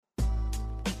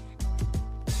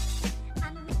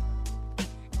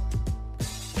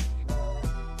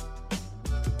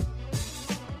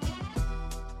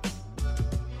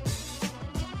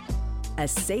a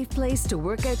safe place to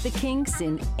work out the kinks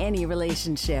in any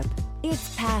relationship.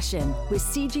 It's Passion with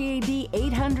CJAD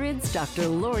 800's Dr.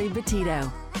 Laurie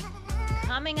Betito.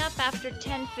 Coming up after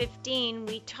 10:15,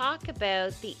 we talk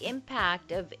about the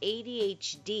impact of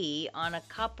ADHD on a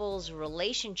couple's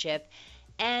relationship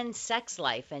and sex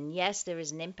life. And yes, there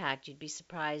is an impact. You'd be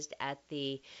surprised at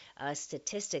the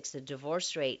statistics. The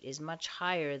divorce rate is much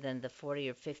higher than the 40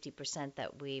 or 50%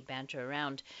 that we banter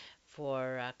around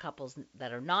for couples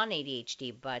that are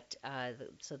non-ADHD, but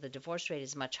so the divorce rate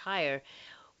is much higher.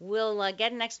 We'll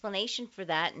get an explanation for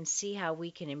that and see how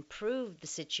we can improve the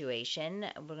situation.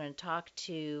 We're going to talk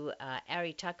to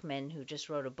Ari Tuckman, who just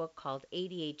wrote a book called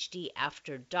ADHD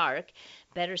After Dark,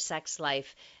 Better Sex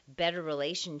Life, Better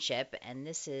Relationship. And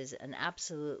this is an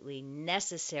absolutely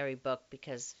necessary book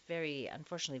because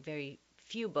unfortunately, very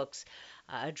few books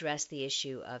address the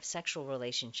issue of sexual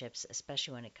relationships,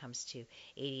 especially when it comes to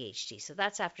ADHD. So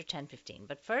that's after 10:15.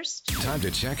 But first, time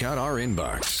to check out our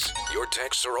inbox. Your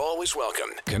texts are always welcome.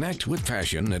 Connect with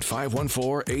Passion at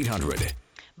 514-800.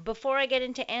 Before I get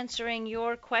into answering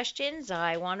your questions,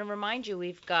 I want to remind you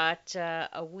we've got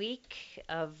a week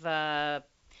of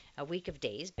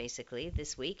days, basically,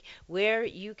 this week, where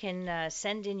you can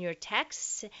send in your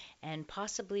texts and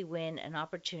possibly win an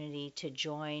opportunity to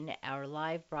join our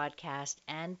live broadcast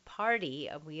and party.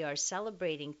 We are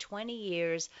celebrating 20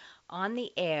 years on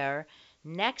the air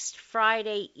next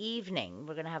Friday evening.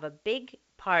 We're going to have a big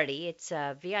party. It's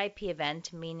a VIP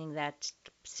event, meaning that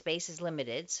space is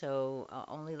limited, so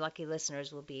only lucky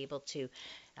listeners will be able to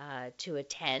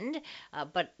attend.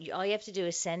 But all you have to do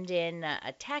is send in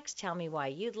a text, tell me why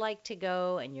you'd like to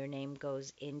go, and your name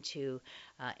goes into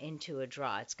a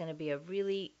draw. It's going to be a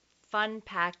really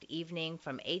fun-packed evening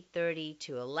from 8:30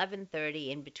 to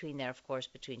 11:30. In between there, of course,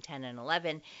 between 10 and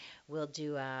 11, we'll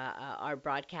do our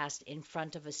broadcast in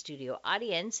front of a studio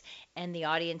audience, and the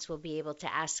audience will be able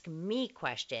to ask me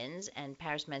questions, and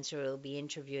Paris Mensur will be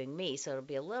interviewing me, so it'll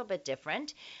be a little bit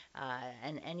different.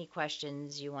 And any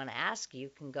questions you want to ask, you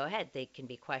can go ahead. They can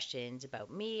be questions about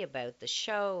me, about the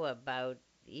show, about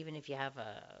even if you have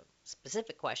a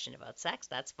specific question about sex,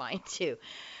 that's fine too.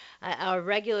 Our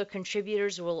regular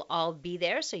contributors will all be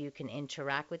there, so you can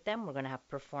interact with them. We're going to have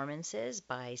performances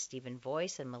by Stephen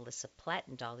Voice and Melissa Plett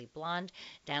and Dolly Blonde.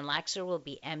 Dan Laxer will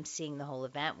be emceeing the whole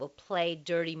event. We'll play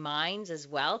Dirty Minds as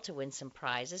well to win some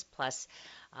prizes, plus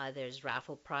there's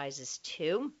raffle prizes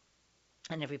too.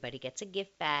 And everybody gets a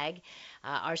gift bag.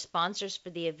 Our sponsors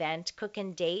for the event, Cook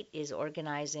and Date, is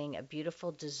organizing a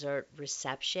beautiful dessert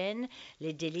reception.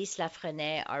 Les Délices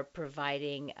Lafrenet are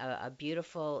providing a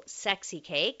beautiful sexy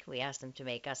cake. We asked them to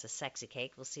make us a sexy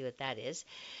cake. We'll see what that is.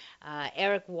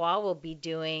 Eric Waugh will be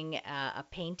doing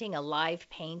a live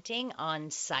painting on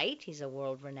site. He's a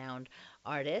world-renowned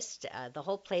artist. The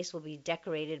whole place will be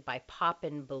decorated by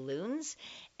poppin' balloons,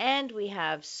 and we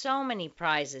have so many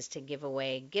prizes to give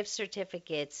away, gift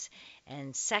certificates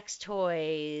and sex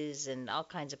toys and all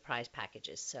kinds of prize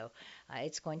packages. So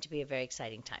it's going to be a very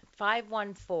exciting time.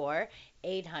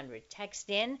 514-800.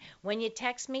 Text in. When you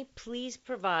text me, please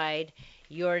provide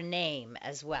your name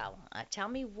as well. Tell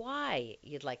me why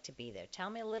you'd like to be there. Tell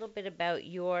me a little bit about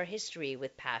your history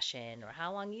with Passion or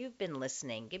how long you've been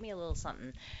listening. Give me a little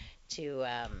something to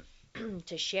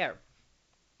share.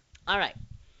 All right.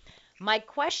 My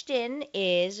question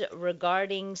is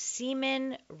regarding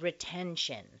semen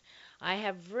retention. I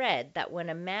have read that when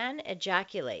a man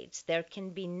ejaculates, there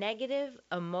can be negative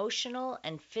emotional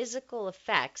and physical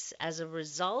effects as a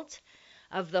result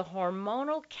of the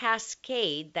hormonal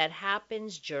cascade that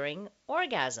happens during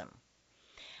orgasm.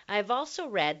 I've also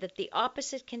read that the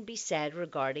opposite can be said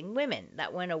regarding women,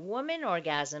 that when a woman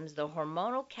orgasms, the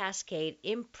hormonal cascade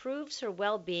improves her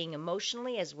well-being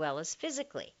emotionally as well as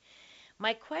physically.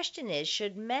 My question is,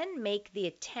 should men make the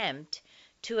attempt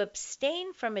to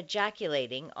abstain from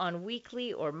ejaculating on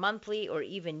weekly or monthly or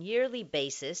even yearly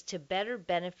basis to better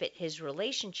benefit his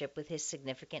relationship with his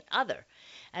significant other,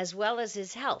 as well as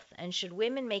his health? And should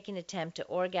women make an attempt to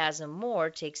orgasm more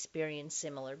to experience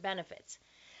similar benefits?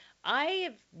 I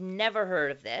have never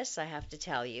heard of this, I have to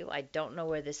tell you. I don't know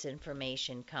where this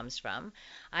information comes from.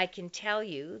 I can tell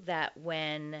you that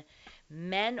when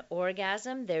men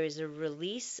orgasm, there is a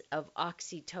release of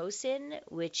oxytocin,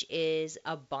 which is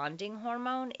a bonding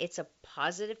hormone. It's a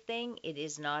positive thing. It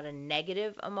is not a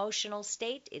negative emotional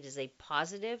state. It is a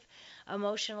positive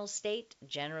emotional state,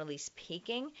 generally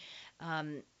speaking.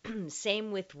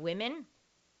 Same with women.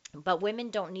 But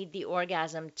women don't need the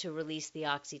orgasm to release the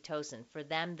oxytocin. For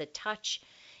them, the touch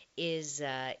is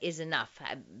enough.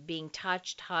 Being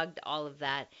touched, hugged, all of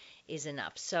that is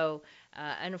enough. So,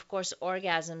 and of course,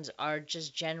 orgasms are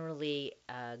just generally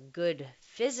good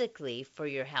physically for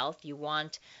your health. You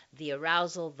want the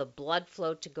arousal, the blood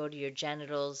flow to go to your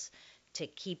genitals to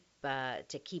keep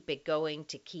it going,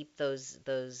 to keep those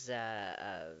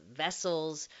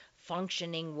vessels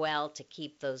functioning well, to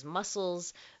keep those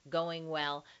muscles going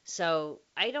well. So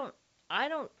I don't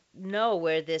know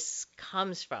where this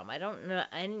comes from. I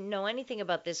don't know anything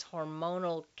about this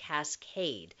hormonal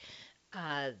cascade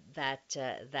that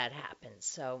happens.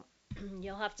 So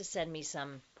you'll have to send me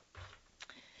some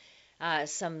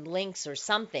links or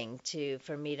something to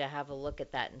for me to have a look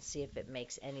at that and see if it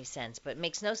makes any sense. But it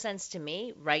makes no sense to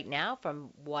me right now from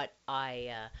what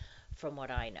I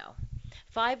know.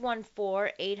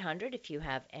 514-800 if you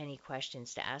have any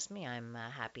questions to ask me. I'm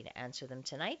happy to answer them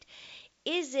tonight.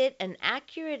 Is it an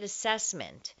accurate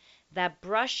assessment that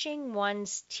brushing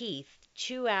one's teeth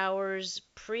 2 hours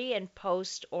pre and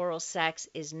post oral sex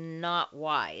is not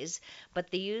wise, but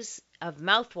the use of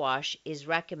mouthwash is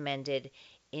recommended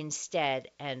instead,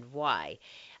 and why?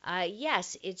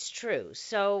 Yes, it's true.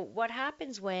 So, what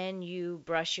happens when you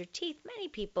brush your teeth? Many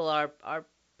people are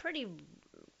pretty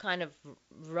kind of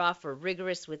rough or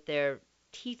rigorous with their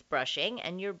teeth brushing,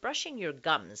 and you're brushing your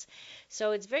gums.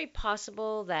 So it's very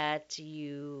possible that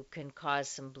you can cause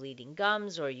some bleeding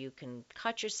gums or you can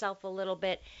cut yourself a little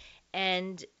bit.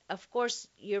 And of course,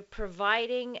 you're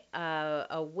providing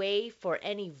a way for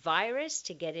any virus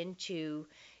to get into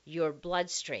your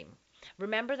bloodstream.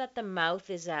 Remember that the mouth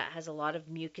has a lot of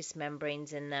mucous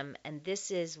membranes in them, and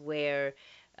this is where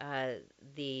uh,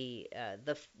 the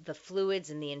fluids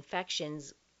and the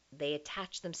infections they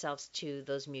attach themselves to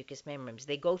those mucous membranes.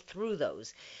 They go through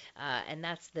those, and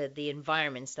that's the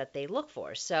environments that they look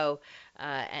for. So,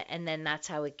 and then that's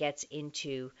how it gets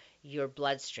into your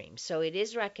bloodstream. So it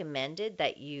is recommended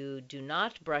that you do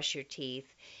not brush your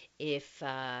teeth if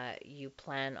you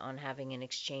plan on having an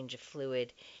exchange of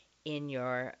fluid in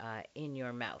your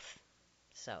mouth.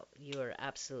 So you are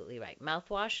absolutely right.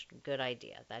 Mouthwash, good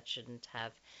idea. That shouldn't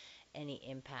have any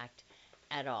impact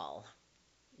at all.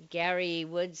 Gary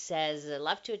Wood says, "I'd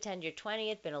love to attend your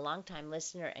 20th. Been a long time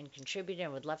listener and contributor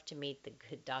and would love to meet the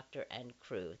good doctor and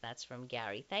crew." That's from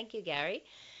Gary. Thank you, Gary.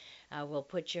 We'll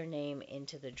put your name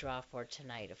into the draw for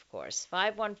tonight, of course.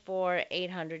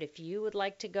 514-800 if you would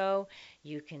like to go.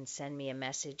 You can send me a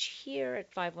message here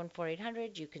at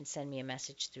 514-800. You can send me a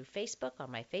message through Facebook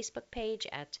on my Facebook page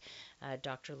at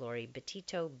Dr. Laurie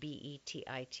Betito,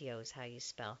 Betito is how you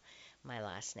spell my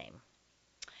last name.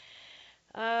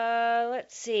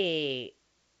 Let's see.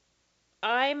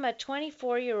 I'm a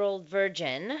 24-year-old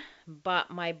virgin,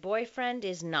 but my boyfriend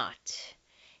is not.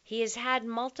 He has had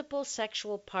multiple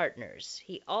sexual partners.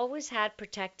 He always had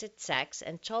protected sex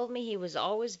and told me he was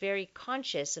always very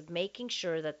conscious of making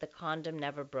sure that the condom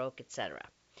never broke, etc.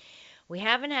 We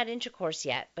haven't had intercourse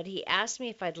yet, but he asked me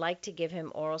if I'd like to give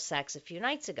him oral sex a few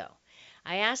nights ago.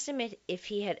 I asked him if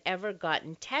he had ever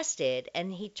gotten tested,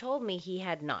 and he told me he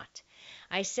had not.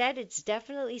 I said it's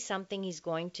definitely something he's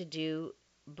going to do.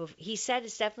 He said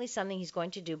it's definitely something he's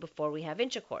going to do before we have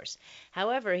intercourse.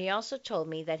 However, he also told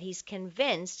me that he's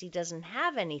convinced he doesn't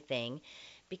have anything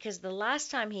because the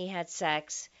last time he had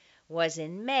sex was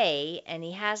in May and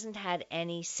he hasn't had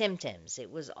any symptoms. It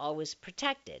was always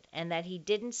protected, and that he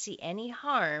didn't see any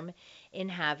harm in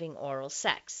having oral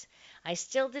sex. I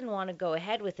still didn't want to go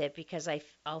ahead with it because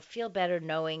I'll feel better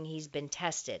knowing he's been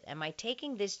tested. Am I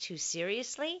taking this too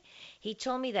seriously? He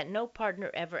told me that no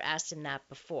partner ever asked him that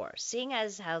before. Seeing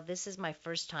as how this is my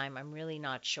first time, I'm really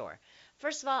not sure.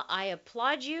 First of all, I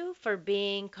applaud you for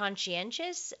being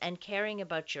conscientious and caring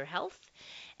about your health.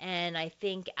 And I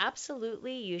think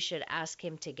absolutely you should ask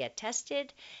him to get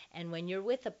tested. And when you're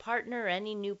with a partner,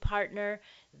 any new partner,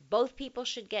 both people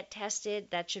should get tested.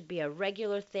 That should be a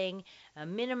regular thing. A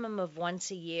minimum of once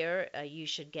a year, you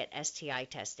should get STI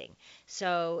testing.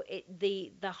 So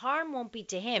the harm won't be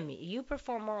to him. You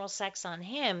perform oral sex on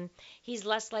him, he's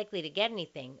less likely to get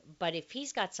anything. But if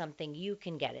he's got something, you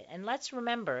can get it. And let's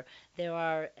remember, there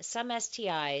are some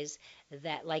STIs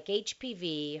that, like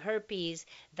HPV, herpes,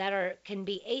 that can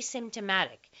be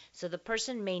asymptomatic. So the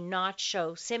person may not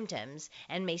show symptoms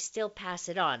and may still pass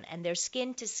it on. And they're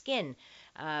skin to skin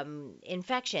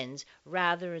infections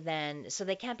rather than, so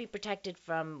they can't be protected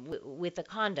from with a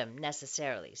condom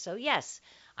necessarily. So yes,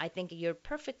 I think you're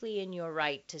perfectly in your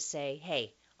right to say,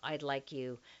 hey, I'd like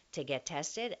you to get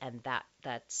tested, and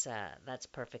that's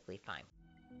perfectly fine.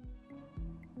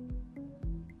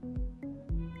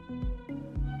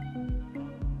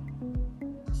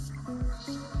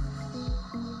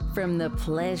 From the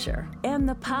pleasure and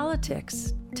the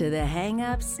politics to the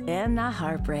hang-ups and the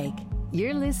heartbreak,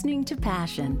 You're listening to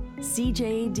Passion,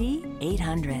 CJAD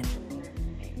 800.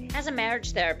 As a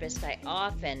marriage therapist, I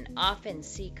often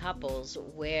see couples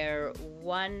where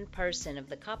one person of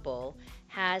the couple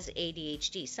has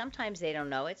ADHD. Sometimes they don't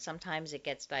know it. Sometimes it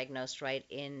gets diagnosed right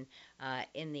in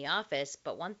the office.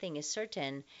 But one thing is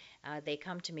certain, they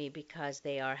come to me because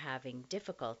they are having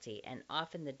difficulty, and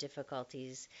often the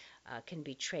difficulties can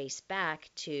be traced back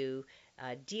to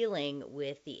dealing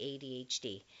with the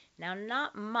ADHD. Now,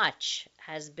 not much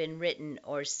has been written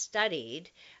or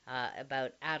studied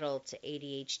about adult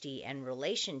ADHD and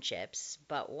relationships,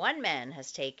 but one man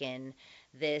has taken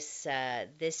this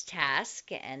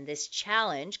task and this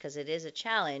challenge, because it is a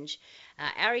challenge.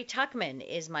 Ari Tuckman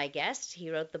is my guest. He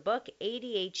wrote the book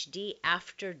ADHD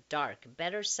After Dark: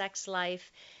 Better Sex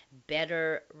Life,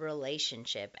 Better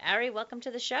Relationship. Ari, welcome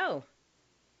to the show.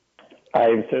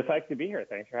 I'm so psyched to be here.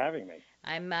 Thanks for having me.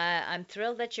 I'm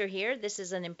thrilled that you're here. This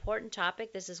is an important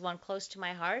topic. This is one close to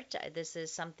my heart. This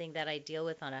is something that I deal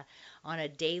with on a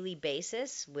daily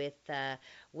basis with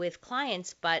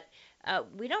clients, but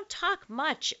we don't talk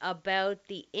much about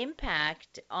the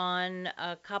impact on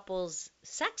a couple's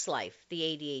sex life, the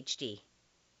ADHD.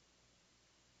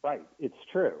 Right, it's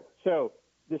true. So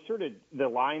the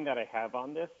line that I have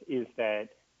on this is that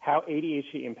how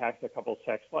ADHD impacts a couple's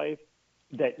sex life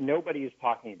that nobody is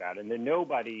talking about. And the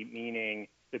nobody meaning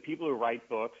the people who write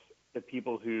books, the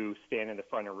people who stand in the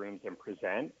front of rooms and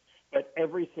present, but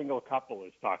every single couple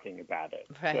is talking about it.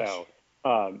 Right.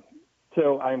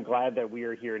 So I'm glad that we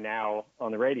are here now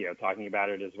on the radio talking about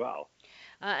it as well.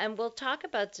 And we'll talk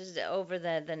about over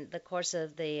the course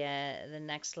of the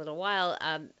next little while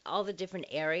all the different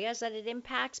areas that it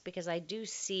impacts, because I do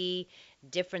see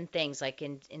different things, like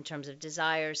in terms of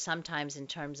desire, sometimes in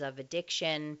terms of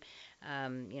addiction,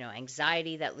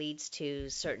 anxiety that leads to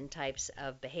certain types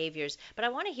of behaviors. But I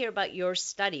want to hear about your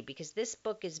study, because this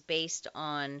book is based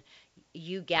on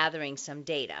you gathering some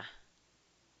data.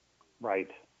 Right.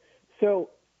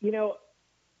 So,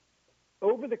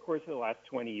 over the course of the last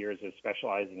 20 years of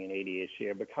specializing in ADHD,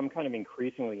 I've become kind of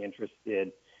increasingly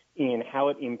interested in how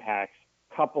it impacts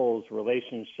couples,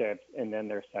 relationships, and then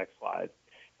their sex lives.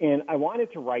 And I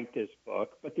wanted to write this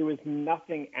book, but there was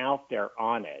nothing out there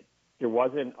on it. There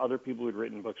wasn't other people who'd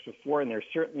written books before, and there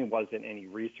certainly wasn't any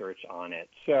research on it.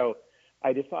 So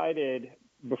I decided,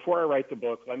 before I write the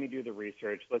book, let me do the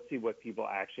research. Let's see what people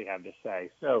actually have to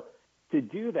say. So to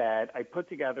do that, I put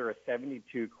together a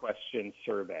 72-question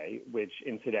survey, which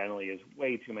incidentally is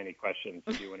way too many questions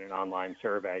to do in an online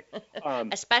survey.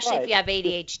 Especially if you have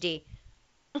ADHD.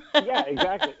 Yeah,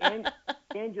 exactly.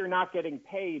 And you're not getting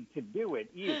paid to do it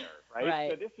either,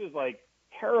 right? So this is like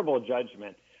terrible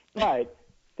judgment. But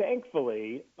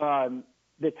thankfully,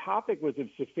 the topic was of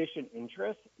sufficient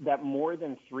interest that more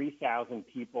than 3,000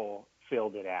 people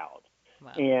filled it out.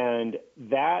 Wow. And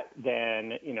that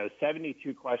then,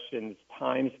 72 questions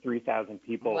times 3,000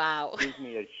 people gives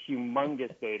me a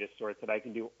humongous data source that I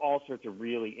can do all sorts of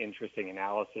really interesting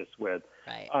analysis with.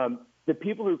 Right. The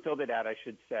people who filled it out, I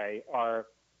should say, are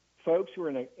folks who are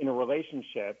in a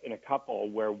relationship, in a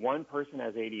couple, where one person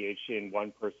has ADHD and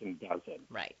one person doesn't.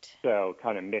 Right. So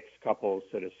kind of mixed couples,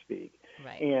 so to speak.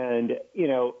 Right. And,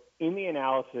 in the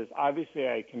analysis, obviously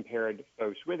I compared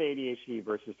folks with ADHD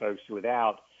versus folks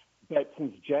without. But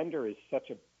since gender is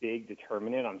such a big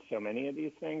determinant on so many of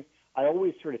these things, I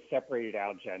always sort of separated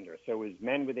out gender. So it was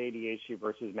men with ADHD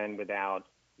versus men without,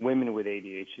 women with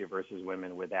ADHD versus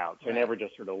women without. So I never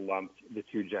just sort of lumped the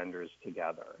two genders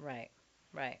together. Right.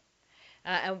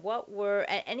 And what were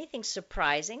anything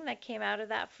surprising that came out of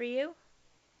that for you?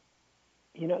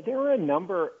 There were a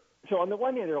number. So on the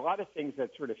one hand, there are a lot of things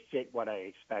that sort of fit what I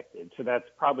expected. So that's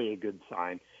probably a good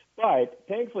sign. But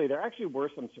thankfully, there actually were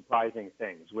some surprising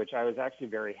things, which I was actually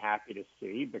very happy to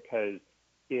see, because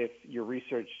if your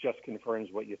research just confirms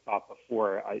what you thought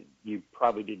before, you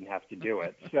probably didn't have to do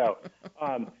it. So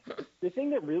the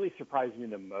thing that really surprised me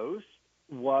the most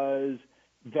was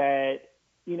that,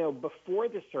 before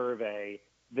the survey,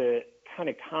 the kind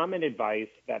of common advice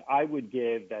that I would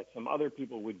give, that some other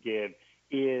people would give,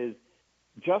 is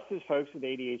just as folks with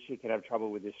ADHD can have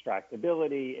trouble with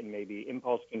distractibility and maybe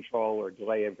impulse control or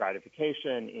delay of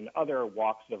gratification in other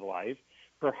walks of life,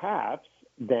 perhaps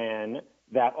then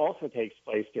that also takes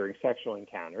place during sexual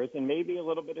encounters, and maybe a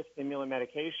little bit of stimulant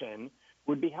medication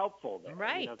would be helpful there.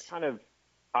 Right. It's kind of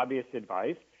obvious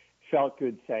advice. Felt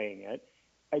good saying it.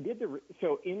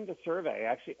 So in the survey,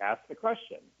 I actually asked the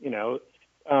question,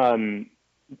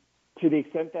 to the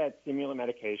extent that stimulant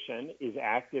medication is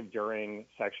active during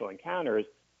sexual encounters,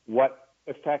 what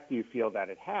effect do you feel that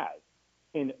it has?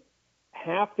 And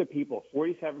half the people,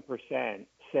 47%,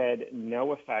 said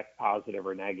no effect, positive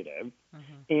or negative.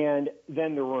 And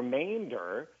then the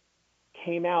remainder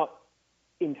came out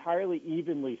entirely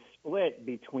evenly split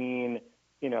between,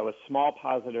 a small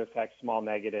positive effect, small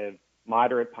negative,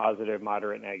 moderate positive,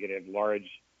 moderate negative, large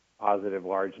positive,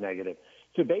 large negative.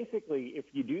 So basically, if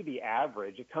you do the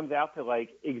average, it comes out to like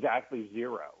exactly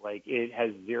zero. Like it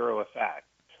has zero effect.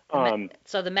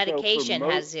 So the medication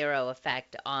has zero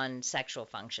effect on sexual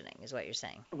functioning, is what you're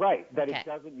saying. Right, that it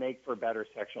doesn't make for better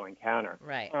sexual encounter.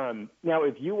 Right. Now,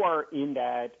 if you are in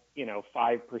that,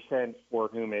 5% for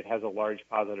whom it has a large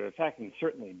positive effect, and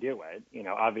certainly do it,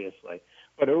 obviously.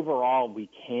 But overall, we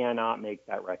cannot make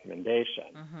that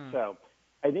recommendation. So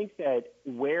I think that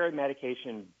where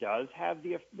medication does have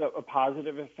a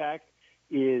positive effect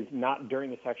is not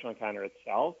during the sexual encounter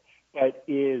itself, but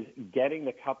is getting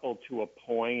the couple to a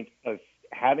point of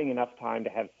having enough time to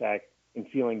have sex and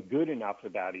feeling good enough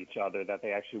about each other that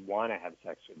they actually want to have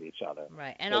sex with each other.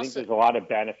 Right. And so also, I think there's a lot of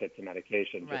benefit to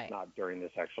medication, just right. not during the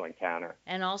sexual encounter.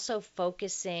 And also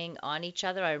focusing on each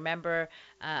other. I remember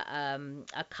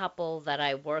a couple that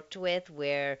I worked with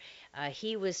where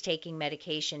he was taking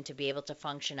medication to be able to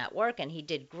function at work, and he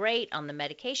did great on the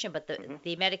medication, but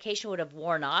the medication would have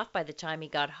worn off by the time he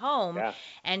got home,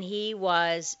 and he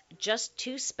was just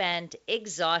too spent,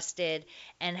 exhausted,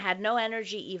 and had no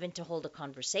energy even to hold a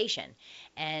conversation.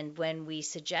 And when we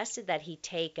suggested that he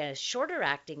take a shorter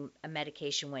acting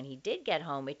medication when he did get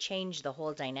home, it changed the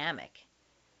whole dynamic.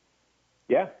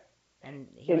 Yeah. And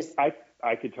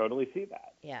I could totally see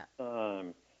that. Yeah.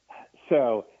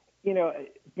 So,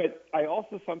 but I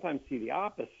also sometimes see the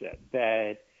opposite,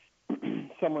 that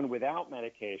someone without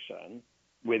medication,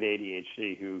 with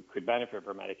ADHD who could benefit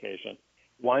from medication,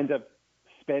 winds up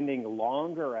spending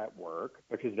longer at work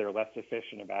because they're less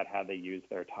efficient about how they use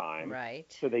their time. Right.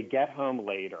 So they get home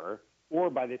later, or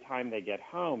by the time they get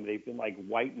home, they've been like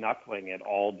white knuckling it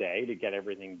all day to get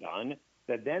everything done,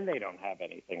 that then they don't have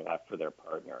anything left for their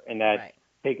partner. And that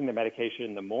taking the medication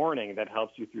in the morning that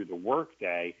helps you through the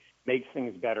workday makes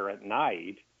things better at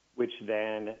night, which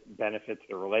then benefits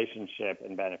the relationship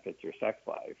and benefits your sex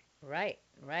life. Right.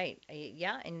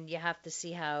 Yeah, and you have to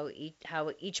see how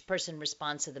each person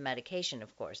responds to the medication,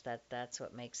 of course. That's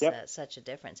what makes such a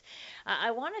difference.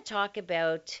 I want to talk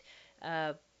about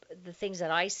the things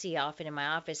that I see often in my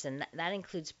office, and that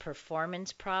includes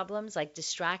performance problems like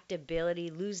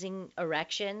distractibility, losing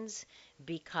erections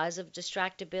because of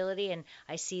distractibility. And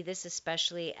I see this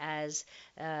especially as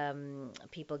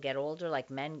people get older, like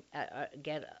men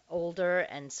get older,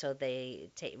 and so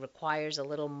requires a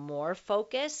little more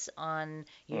focus on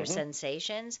your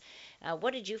sensations.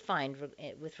 What did you find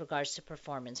with regards to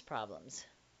performance problems?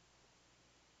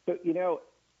 So,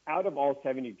 out of all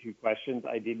 72 questions,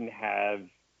 I didn't have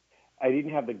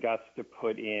the guts to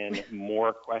put in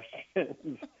more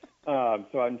questions. So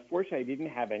unfortunately, I didn't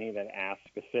have any that asked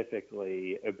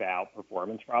specifically about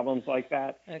performance problems like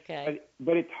that. Okay.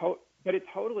 But it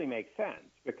totally makes sense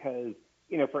because,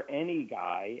 for any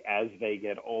guy, as they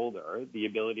get older, the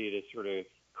ability to sort of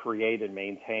create and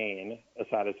maintain a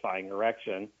satisfying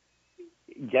erection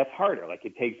gets harder. Like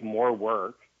it takes more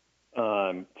work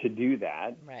to do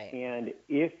that. Right. And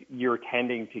if you're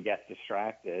tending to get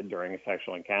distracted during a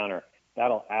sexual encounter,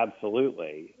 that'll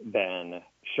absolutely then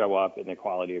show up in the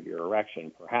quality of your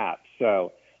erection, perhaps.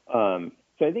 So I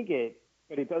think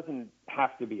but it doesn't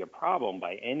have to be a problem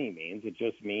by any means. It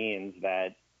just means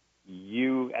that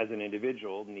you as an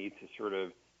individual need to sort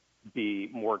of be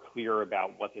more clear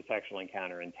about what the sexual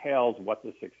encounter entails, what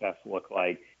does success look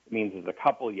like. It means as a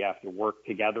couple you have to work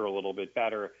together a little bit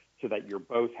better so that you're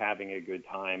both having a good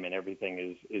time and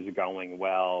everything is going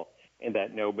well, and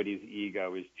that nobody's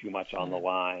ego is too much on the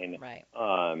line, right.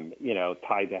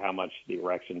 Tied to how much the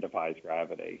erection defies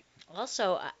gravity.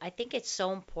 Also, I think it's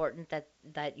so important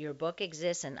that your book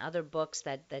exists and other books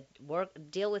that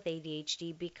deal with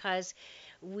ADHD, because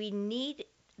we need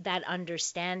that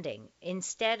understanding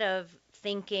instead of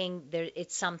thinking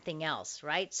it's something else,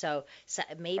 right? So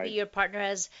maybe your partner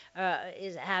is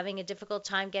having a difficult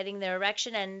time getting their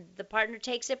erection, and the partner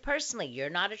takes it personally. You're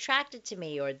not attracted to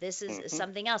me, or this is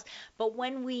something else. But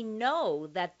when we know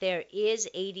that there is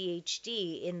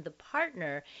ADHD in the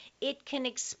partner, it can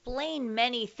explain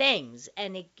many things,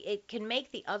 and it can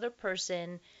make the other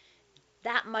person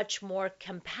that much more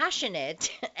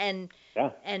compassionate and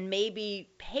maybe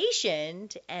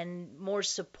patient and more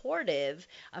supportive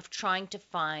of trying to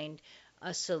find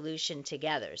a solution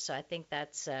together. So I think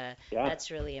that's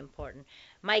really important.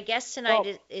 My guest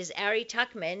tonight is Ari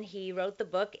Tuckman. He wrote the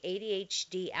book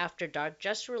ADHD After Dark,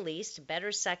 just released,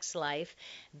 Better Sex Life,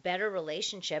 Better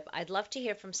Relationship. I'd love to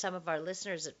hear from some of our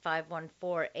listeners at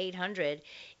 514-800.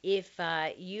 If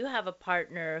you have a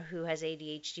partner who has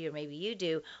ADHD, or maybe you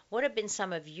do, what have been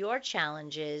some of your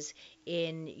challenges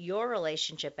in your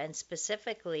relationship, and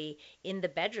specifically in the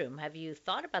bedroom? Have you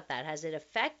thought about that? Has it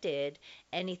affected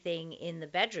anything in the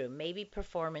bedroom? Maybe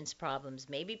performance problems,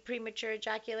 maybe premature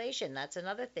ejaculation. That's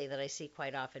another thing that I see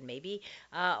quite often. Maybe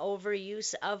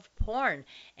overuse of porn.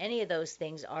 Any of those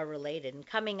things are related. And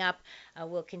coming up,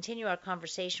 we'll continue our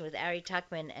conversation with Ari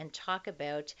Tuckman and talk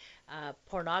about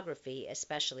pornography,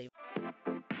 especially.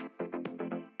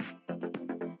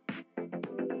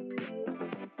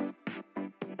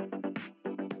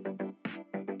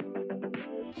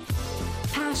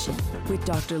 Passion with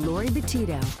Dr. Laurie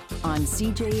Betito on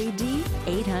CJAD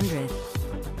 800.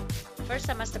 First,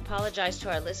 I must apologize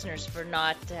to our listeners for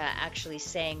not actually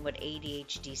saying what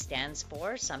ADHD stands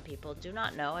for. Some people do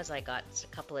not know, as I got a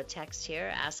couple of texts here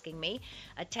asking me.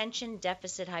 Attention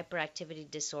Deficit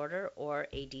Hyperactivity Disorder, or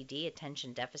ADD,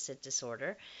 Attention Deficit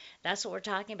Disorder. That's what we're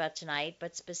talking about tonight,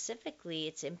 but specifically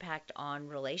its impact on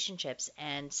relationships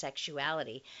and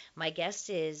sexuality. My guest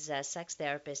is sex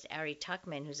therapist Ari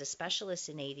Tuckman, who's a specialist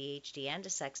in ADHD and a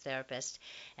sex therapist,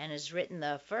 and has written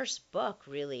the first book,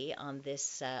 really, on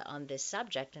this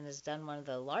subject, and has done one of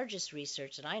the largest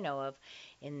research that I know of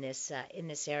in this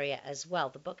area as well.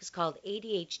 The book is called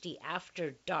ADHD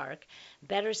After Dark: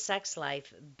 Better Sex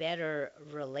Life, Better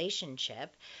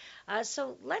Relationship.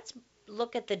 So let's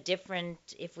look at the different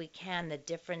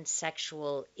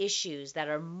sexual issues that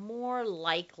are more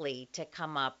likely to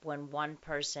come up when one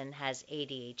person has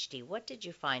ADHD. What did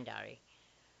you find, Ari?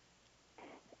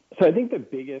 So I think the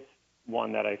biggest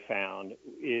one that I found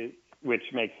is, which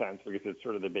makes sense because it's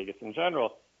sort of the biggest in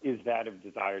general, is that of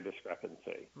desire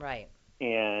discrepancy. Right.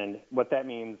 And what that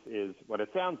means is what it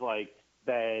sounds like,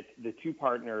 that the two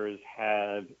partners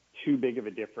have too big of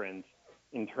a difference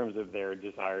in terms of their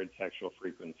desired sexual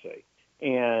frequency.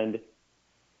 And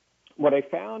what I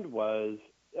found was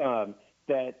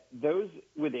that those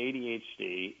with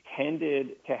ADHD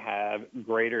tended to have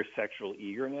greater sexual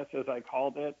eagerness, as I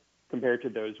called it, compared to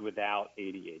those without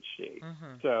ADHD.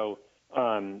 Mm-hmm. So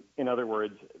in other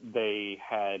words, they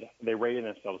rated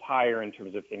themselves higher in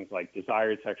terms of things like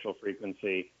desired sexual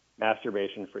frequency,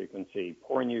 masturbation frequency,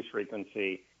 porn use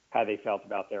frequency, how they felt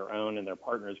about their own and their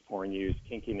partner's porn use,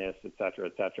 kinkiness, et cetera,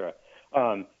 et cetera.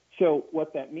 So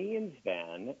what that means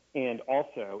then, and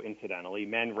also incidentally,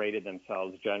 men rated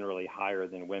themselves generally higher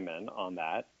than women on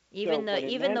that. Even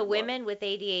the women with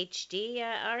ADHD,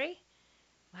 Ari?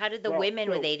 How did the women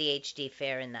with ADHD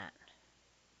fare in that?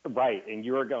 Right, and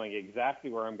you are going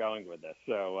exactly where I'm going with this.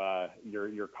 So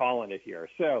you're calling it here.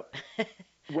 So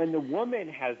when the woman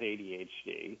has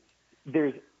ADHD,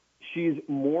 she's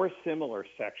more similar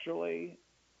sexually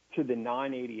to the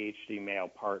non-ADHD male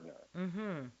partner,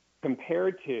 mm-hmm.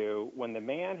 compared to when the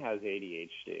man has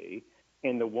ADHD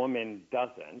and the woman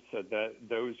doesn't. So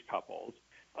those couples,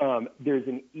 there's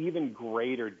an even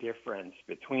greater difference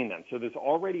between them. So there's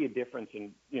already a difference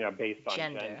in based on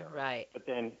gender, right? But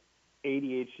then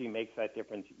ADHD makes that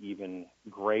difference even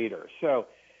greater. So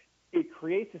it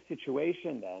creates a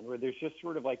situation then where there's just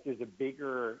sort of like there's a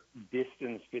bigger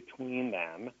distance between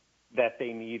them that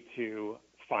they need to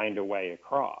find a way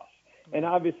across. And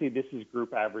obviously this is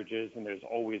group averages, and there's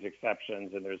always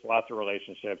exceptions, and there's lots of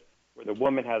relationships where the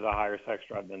woman has a higher sex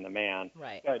drive than the man,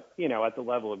 right? But, at the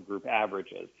level of group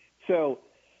averages. So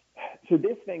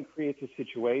this then creates a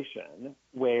situation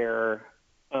where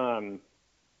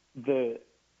the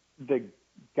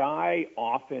guy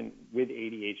often with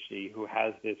ADHD who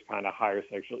has this kind of higher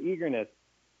sexual eagerness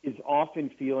is often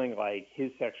feeling like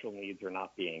his sexual needs are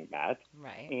not being met.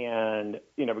 Right. And,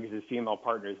 because his female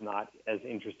partner is not as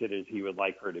interested as he would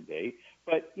like her to be.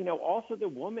 But, also the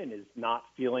woman is not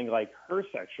feeling like her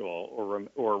sexual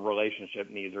or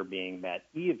relationship needs are being met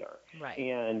either. Right.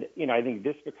 And, I think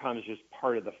this becomes just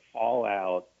part of the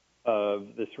fallout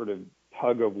of the sort of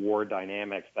tug of war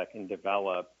dynamics that can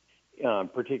develop,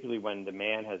 particularly when the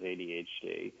man has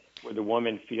ADHD, where the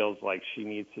woman feels like she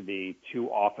needs to be too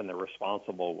often the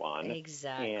responsible one.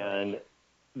 Exactly. And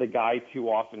the guy too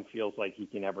often feels like he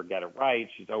can never get it right.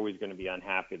 She's always going to be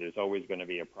unhappy. There's always going to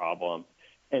be a problem.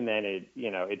 And then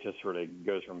it just sort of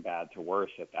goes from bad to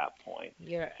worse at that point.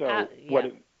 What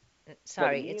it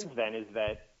means then is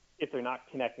that if they're not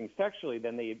connecting sexually,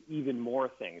 then they have even more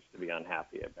things to be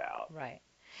unhappy about. Right.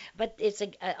 But it's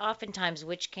oftentimes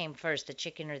which came first, the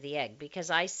chicken or the egg? Because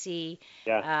I see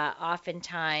Yeah.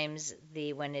 oftentimes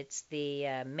when it's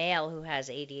the male who has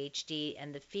ADHD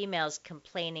and the female's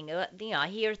complaining. I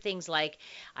hear things like,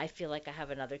 "I feel like I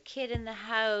have another kid in the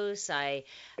house."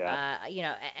 Yeah.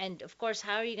 And of course,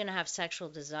 how are you going to have sexual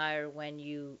desire when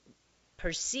you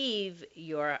perceive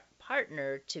your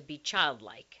partner to be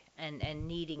childlike and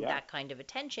needing Yeah. that kind of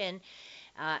attention?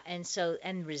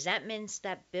 And resentments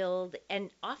that build, and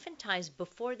oftentimes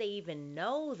before they even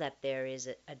know that there is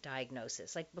a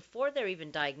diagnosis, like before they're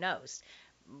even diagnosed.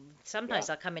 Yeah. Sometimes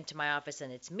I'll come into my office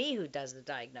and it's me who does the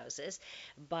diagnosis,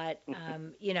 but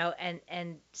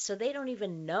and so they don't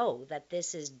even know that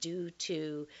this is due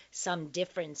to some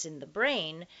difference in the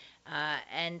brain,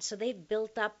 and so they've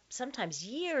built up sometimes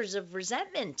years of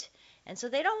resentment, and so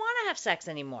they don't want to have sex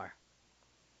anymore.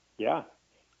 Yeah.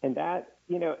 And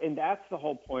that's the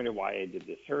whole point of why I did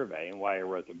this survey and why I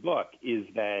wrote the book, is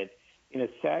that,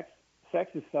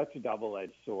 sex is such a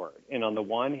double-edged sword. And on the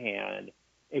one hand,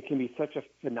 it can be such a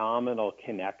phenomenal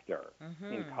connector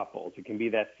in couples. It can be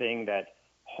that thing that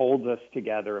holds us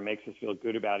together and makes us feel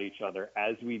good about each other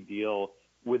as we deal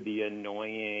with the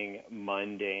annoying,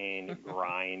 mundane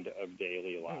grind of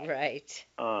daily life. Right.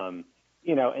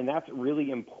 And that's really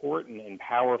important and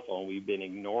powerful, and we've been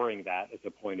ignoring that as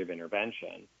a point of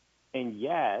intervention. And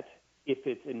yet, if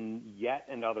it's in yet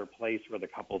another place where the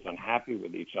couple's unhappy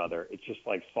with each other, it's just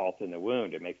like salt in the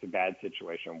wound. It makes a bad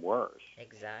situation worse.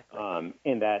 Exactly.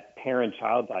 And that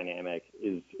parent-child dynamic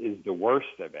is the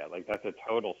worst of it. Like, that's a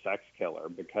total sex killer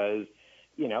because,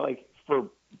 for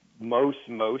most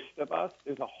of us,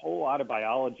 there's a whole lot of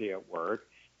biology at work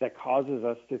that causes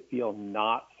us to feel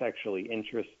not sexually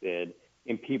interested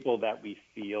in people that we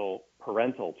feel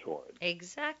parental towards.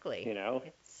 Exactly.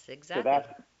 It's exactly. So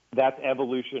that's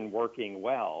evolution working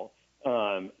well.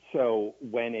 So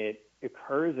when it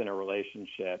occurs in a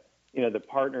relationship, the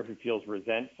partner who feels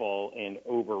resentful and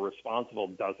over-responsible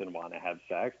doesn't want to have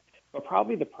sex, but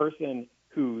probably the person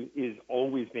who is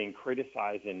always being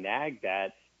criticized and nagged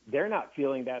at, they're not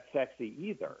feeling that sexy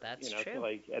either. That's true. So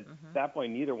at that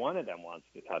point, neither one of them wants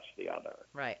to touch the other.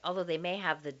 Right. Although they may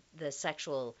have the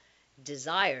sexual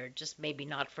desire, just maybe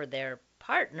not for their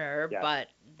partner, but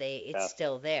it's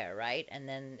still there, right? And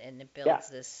it builds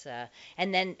this,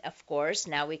 and then of course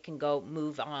now we can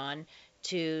move on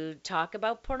to talk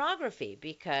about pornography,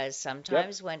 because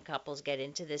sometimes when couples get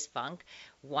into this funk,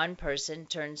 one person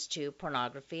turns to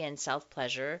pornography and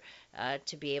self-pleasure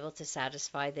to be able to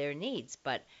satisfy their needs.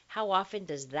 But how often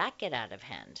does that get out of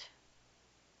hand?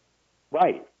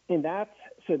 Right. And that's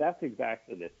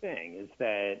exactly the thing, is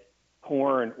that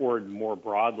porn, or more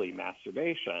broadly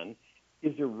masturbation,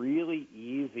 is a really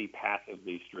easy path of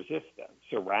least resistance.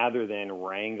 So rather than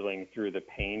wrangling through the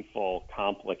painful,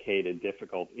 complicated,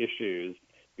 difficult issues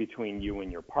between you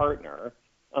and your partner,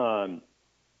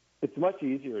 it's much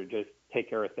easier to just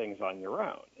take care of things on your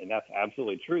own. And that's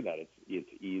absolutely true that it's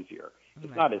easier.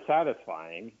 It's not as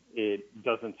satisfying. It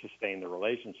doesn't sustain the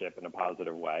relationship in a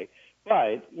positive way,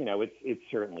 but, it's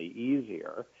certainly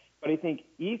easier. But I think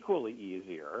equally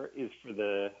easier is for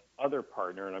the other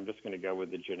partner, and I'm just going to go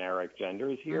with the generic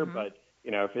genders here, but,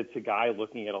 if it's a guy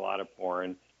looking at a lot of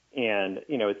porn and,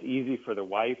 it's easy for the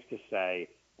wife to say,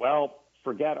 well,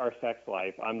 forget our sex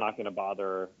life. I'm not going to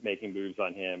bother making moves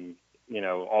on him.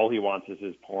 All he wants is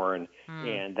his porn,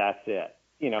 and that's it.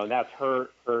 And that's her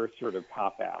sort of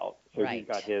cop-out. So he's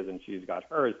got his and she's got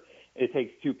hers. It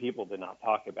takes two people to not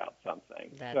talk about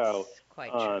something. That's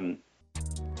quite true.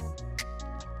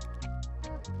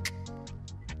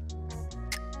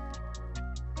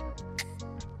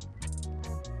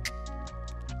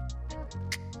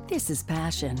 This is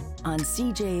Passion on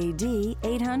CJAD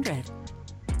 800.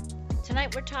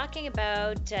 Tonight we're talking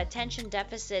about attention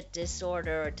deficit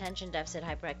disorder, or attention deficit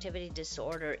hyperactivity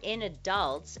disorder in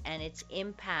adults, and its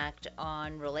impact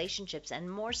on relationships,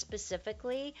 and more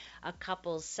specifically a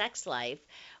couple's sex life,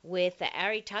 with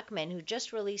Ari Tuckman, who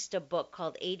just released a book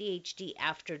called ADHD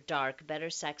After Dark: Better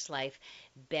Sex Life,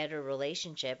 Better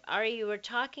Relationship. Ari, you were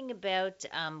talking about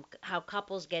how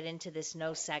couples get into this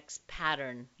no sex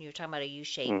pattern. You were talking about a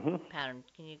U-shaped pattern.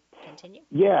 Can you continue?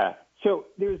 Yeah. So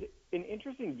there's an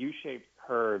interesting U-shaped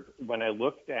curve when I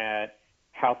looked at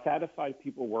how satisfied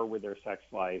people were with their sex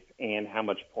life and how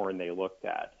much porn they looked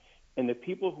at. And the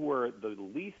people who were the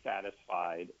least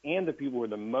satisfied and the people who were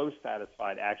the most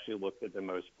satisfied actually looked at the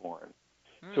most porn.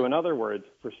 So in other words,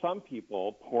 for some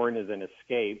people, porn is an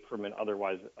escape from an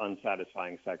otherwise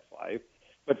unsatisfying sex life.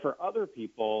 But for other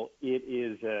people, it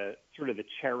is sort of the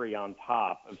cherry on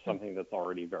top of something that's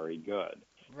already very good.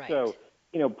 Right. So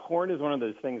porn is one of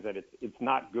those things that it's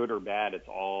not good or bad. It's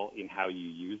all in how you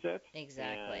use it.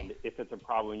 Exactly. And if it's a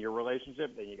problem in your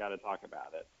relationship, then you got to talk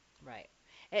about it. Right.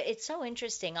 It's so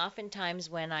interesting. Oftentimes,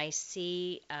 when I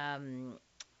see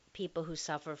people who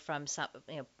suffer from some,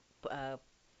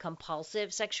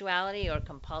 compulsive sexuality or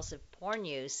compulsive porn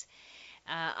use,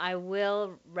 I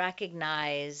will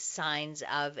recognize signs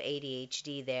of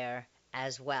ADHD there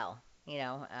as well.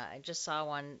 I just saw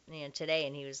one, today,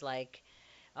 and he was like,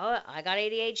 "Oh, I got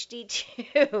ADHD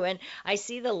too," and I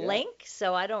see the Yeah. link,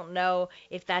 so I don't know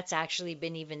if that's actually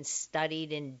been even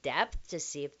studied in depth to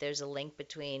see if there's a link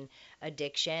between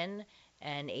addiction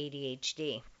and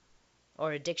ADHD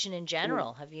or addiction in I mean,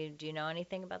 general. Do you know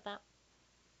anything about that?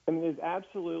 there's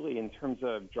absolutely, in terms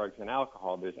of drugs and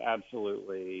alcohol, there's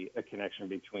absolutely a connection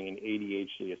between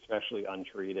ADHD, especially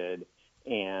untreated,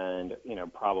 and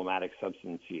problematic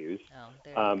substance use. Oh,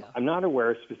 there you go. I'm not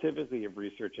aware specifically of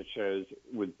research that shows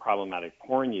with problematic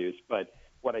porn use, but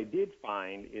what I did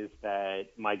find is that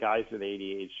my guys with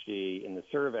ADHD in the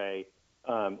survey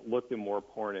looked at more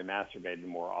porn and masturbated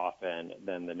more often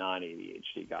than the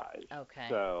non-ADHD guys. Okay.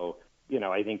 So,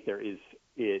 I think there is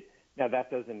it. Now,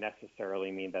 that doesn't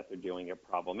necessarily mean that they're doing it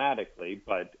problematically,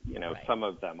 but, Right. some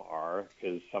of them are,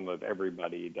 because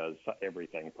everybody does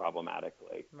everything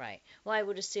problematically. Right. Well, I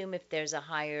would assume if there's a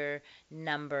higher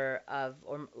number of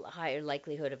or higher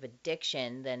likelihood of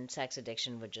addiction, then sex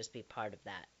addiction would just be part of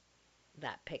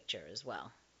that picture as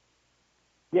well.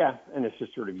 Yeah, and it's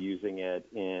just sort of using it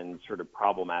in sort of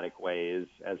problematic ways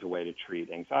as a way to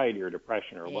treat anxiety or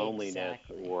depression or loneliness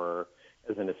Exactly. or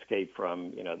as an escape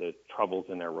from, the troubles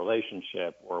in their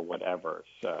relationship or whatever.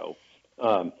 So,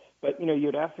 but, you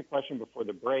had asked a question before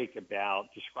the break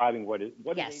about describing what does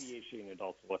Yes. ADHD in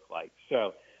adults look like.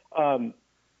 So,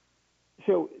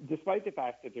 despite the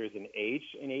fact that there's an H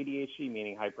in ADHD,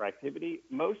 meaning hyperactivity,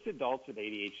 most adults with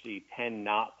ADHD tend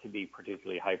not to be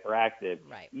particularly hyperactive,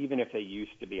 Right. even if they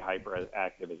used to be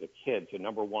hyperactive as a kid. So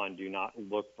number one, do not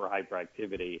look for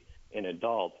hyperactivity in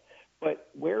adults. But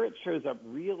where it shows up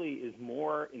really is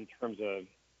more in terms of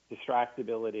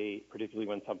distractibility, particularly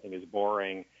when something is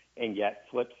boring, and yet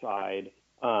flip side,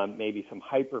 maybe some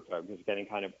hyperfocus, getting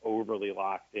kind of overly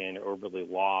locked in, overly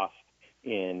lost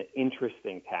in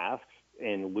interesting tasks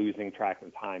and losing track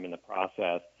of time in the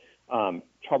process.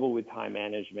 Trouble with time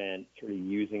management, sort of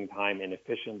using time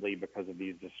inefficiently because of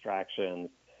these distractions,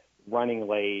 running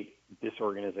late,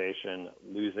 disorganization,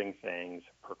 losing things,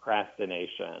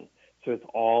 procrastination. So it's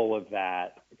all of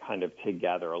that kind of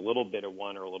together. A little bit of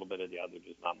one or a little bit of the other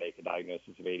does not make a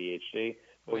diagnosis of ADHD,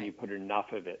 but when you put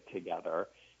enough of it together.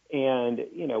 And,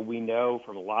 we know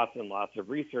from lots and lots of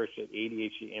research that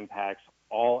ADHD impacts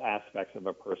all aspects of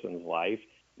a person's life,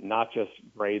 not just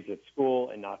grades at school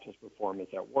and not just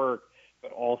performance at work,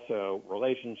 but also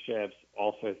relationships,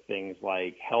 also things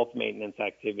like health maintenance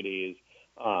activities,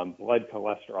 blood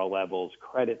cholesterol levels,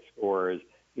 credit scores,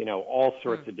 all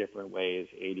sorts of different ways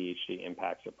ADHD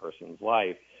impacts a person's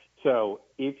life. So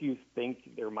if you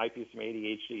think there might be some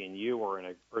ADHD in you or in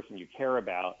a person you care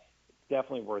about, it's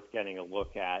definitely worth getting a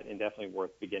look at and definitely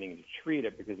worth beginning to treat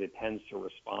it because it tends to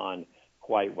respond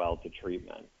quite well to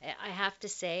treatment. I have to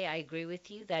say, I agree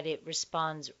with you that it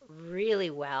responds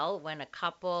really well when a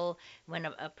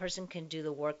person can do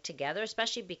the work together,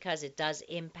 especially because it does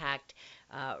impact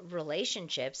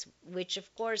relationships, which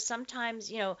of course sometimes,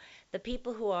 the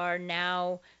people who are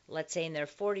now, let's say in their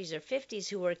 40s or 50s,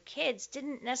 who were kids,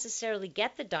 didn't necessarily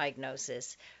get the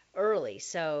diagnosis early.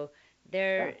 So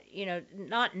they're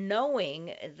not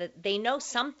knowing that they know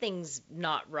something's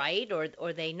not right or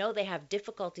they know they have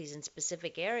difficulties in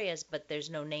specific areas, but there's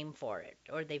no name for it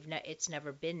or it's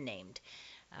never been named,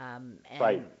 and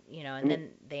Right. and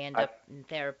then they end up in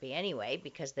therapy anyway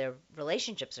because their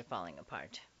relationships are falling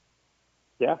apart.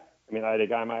 Yeah. I had a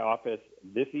guy in my office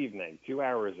this evening, 2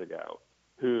 hours ago,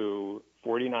 who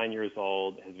 49 years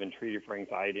old, has been treated for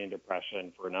anxiety and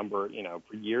depression for a number,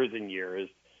 for years and years.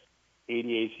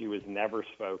 ADHD was never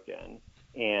spoken,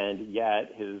 and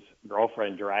yet his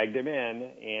girlfriend dragged him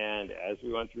in, and as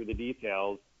we went through the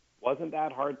details, wasn't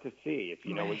that hard to see if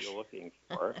you know what you're looking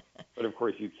for. But of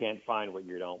course, you can't find what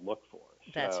you don't look for.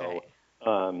 That's So, right.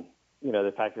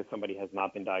 the fact that somebody has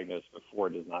not been diagnosed before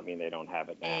does not mean they don't have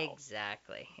it now.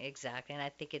 Exactly. And I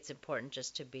think it's important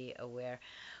just to be aware.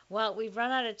 Well, we've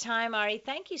run out of time, Ari.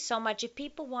 Thank you so much. If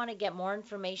people want to get more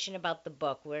information about the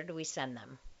book, where do we send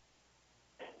them?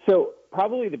 So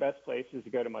probably the best place is to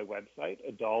go to my website,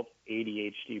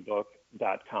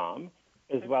 adultadhdbook.com.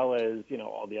 as well as,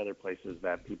 all the other places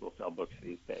that people sell books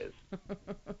these days.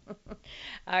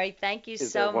 All right, thank you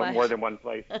Is so there much. more than one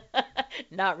place?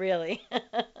 Not really.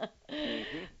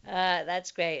 Mm-hmm.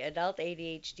 That's great.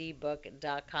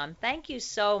 AdultADHDbook.com. Thank you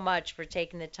so much for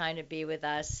taking the time to be with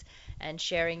us and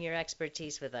sharing your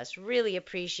expertise with us. Really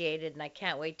appreciate it, and I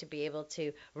can't wait to be able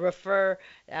to refer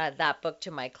that book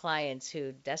to my clients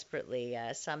who desperately,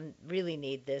 some really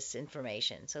need this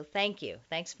information. So thank you.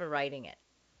 Thanks for writing it.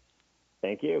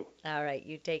 Thank you. All right,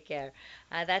 you take care.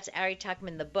 That's Ari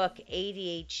Tuckman, the book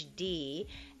ADHD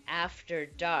After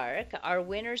Dark. Our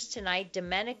winners tonight,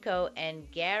 Domenico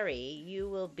and Gary, you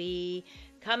will be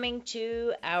coming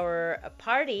to our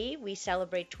party. We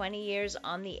celebrate 20 years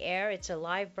on the air. It's a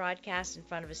live broadcast in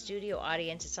front of a studio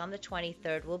audience. It's on the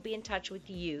 23rd. We'll be in touch with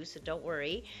you, so don't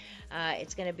worry.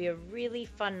 It's going to be a really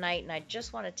fun night, and I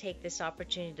just want to take this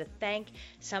opportunity to thank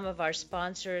some of our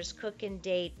sponsors: Cook and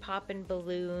Date, Poppin'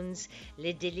 Balloons,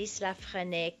 Les Délices La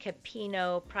Frenée,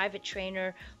 Capino, Private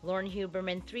Trainer, Lauren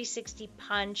Huberman, 360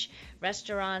 Punch,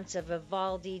 restaurants of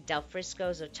Vivaldi, Del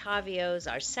Frisco's, Ottavio's,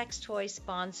 our sex toy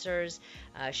sponsors,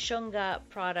 Shunga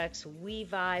Products, We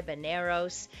Vibe, and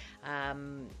Eros.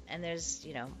 And there's,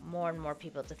 more and more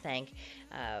people to thank.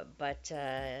 But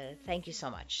thank you so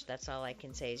much. That's all I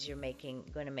can say is you're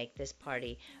going to make this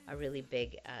party a really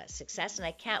big success. And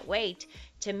I can't wait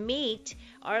to meet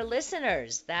our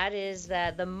listeners. That is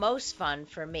the most fun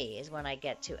for me, is when I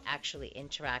get to actually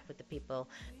interact with the people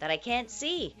that I can't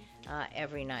see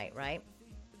every night, right?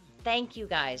 Thank you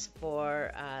guys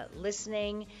for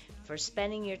listening, for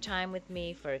spending your time with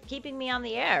me, for keeping me on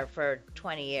the air for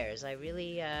 20 years. I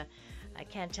really, I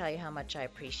can't tell you how much I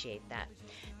appreciate that.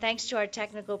 Thanks to our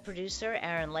technical producer,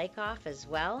 Aaron Lakoff, as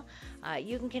well.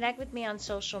 You can connect with me on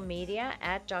social media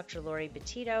at Dr. Laurie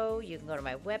Betito. You can go to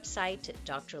my website,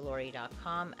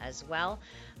 drlaurie.com, as well.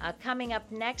 Coming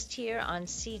up next here on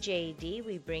CJAD,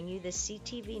 we bring you the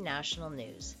CTV National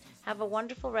News. Have a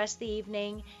wonderful rest of the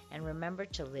evening, and remember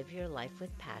to live your life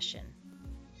with passion.